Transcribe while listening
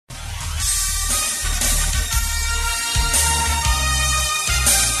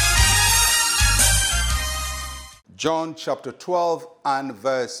John chapter 12 and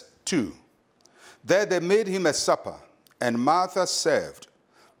verse 2. There they made him a supper, and Martha served,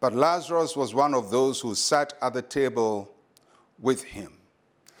 but Lazarus was one of those who sat at the table with him.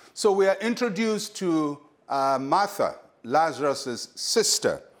 So we are introduced to Martha, Lazarus'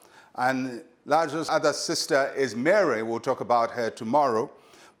 sister. And Lazarus' other sister is Mary. We'll talk about her tomorrow.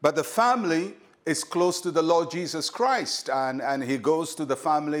 But the family is close to the Lord Jesus Christ. And he goes to the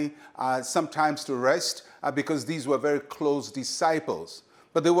family sometimes to rest because these were very close disciples.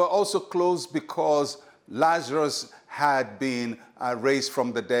 But they were also close because Lazarus had been raised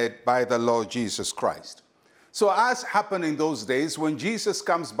from the dead by the Lord Jesus Christ. So as happened in those days, when Jesus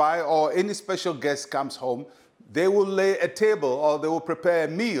comes by or any special guest comes home, they will lay a table or they will prepare a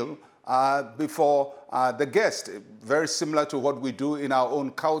meal before the guest, very similar to what we do in our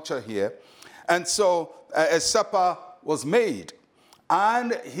own culture here. And so a supper was made.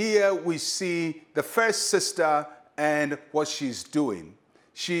 And here we see the first sister and what she's doing.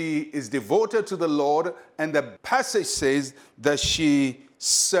 She is devoted to the Lord, and the passage says that she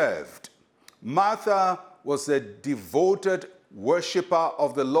served. Martha was a devoted worshiper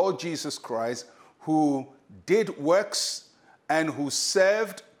of the Lord Jesus Christ who did works and who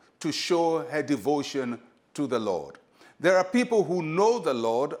served to show her devotion to the Lord. There are people who know the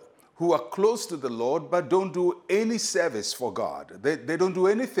Lord, who are close to the Lord, but don't do any service for God. They don't do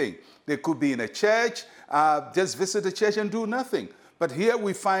anything. They could be in a church, just visit the church and do nothing. But here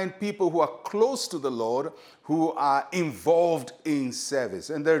we find people who are close to the Lord, who are involved in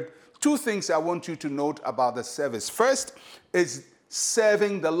service. And there are two things I want you to note about the service. First is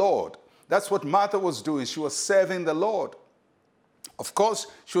serving the Lord. That's what Martha was doing. She was serving the Lord. Of course,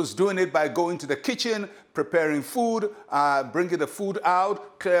 she was doing it by going to the kitchen, preparing food, bringing the food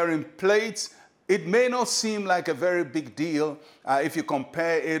out, clearing plates. It may not seem like a very big deal if you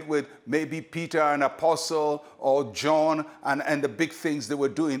compare it with maybe Peter, an apostle, or John, and the big things they were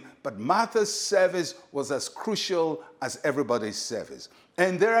doing. But Martha's service was as crucial as everybody's service.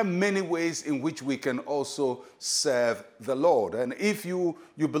 And there are many ways in which we can also serve the Lord. And if you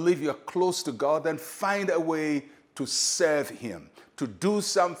believe you're close to God, then find a way to serve him, to do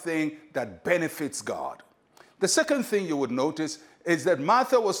something that benefits God. The second thing you would notice is that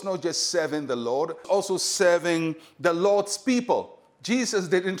Martha was not just serving the Lord, also serving the Lord's people. Jesus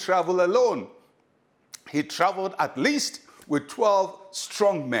didn't travel alone. He traveled at least with 12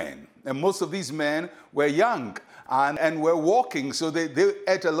 strong men. And most of these men were young and were walking, so they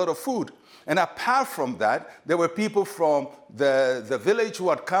ate a lot of food. And apart from that, there were people from the village who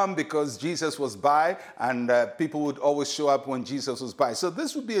had come because Jesus was by, and people would always show up when Jesus was by. So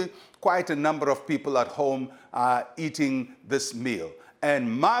this would be quite a number of people at home eating this meal. And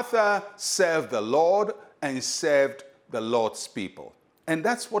Martha served the Lord and served the Lord's people. And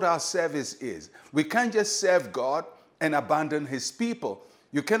that's what our service is. We can't just serve God and abandon his people.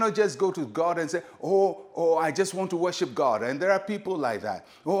 You cannot just go to God and say, oh, I just want to worship God. And there are people like that.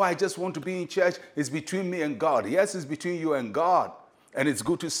 Oh, I just want to be in church. It's between me and God. Yes, it's between you and God. And it's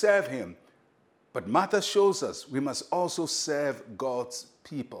good to serve him. But Martha shows us we must also serve God's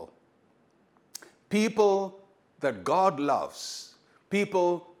people. People that God loves.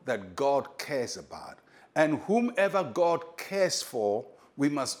 People that God cares about. And whomever God cares for, we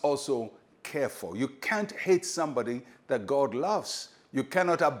must also care for. You can't hate somebody that God loves. You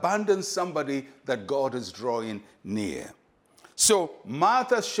cannot abandon somebody that God is drawing near. So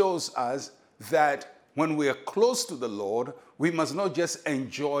Martha shows us that when we are close to the Lord, we must not just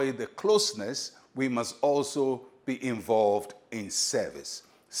enjoy the closeness, we must also be involved in service.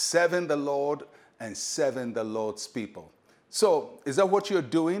 Serving the Lord and serving the Lord's people. So, is that what you're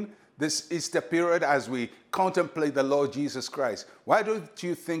doing this Easter period as we contemplate the Lord Jesus Christ? Why don't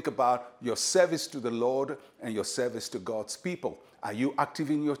you think about your service to the Lord and your service to God's people? Are you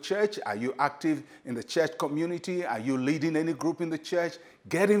active in your church? Are you active in the church community? Are you leading any group in the church?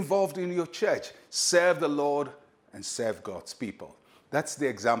 Get involved in your church. Serve the Lord and serve God's people. That's the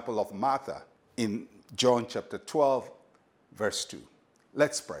example of Martha in John chapter 12, verse 2.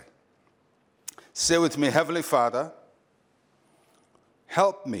 Let's pray. Say with me, Heavenly Father,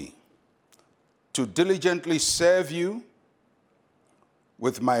 help me to diligently serve you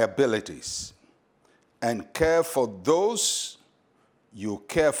with my abilities and care for those you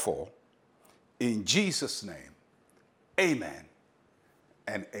care for. In Jesus' name, amen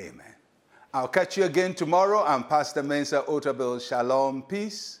and amen. I'll catch you again tomorrow. I'm Pastor Mensa, Otabil. Shalom,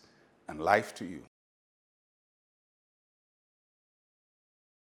 peace, and life to you.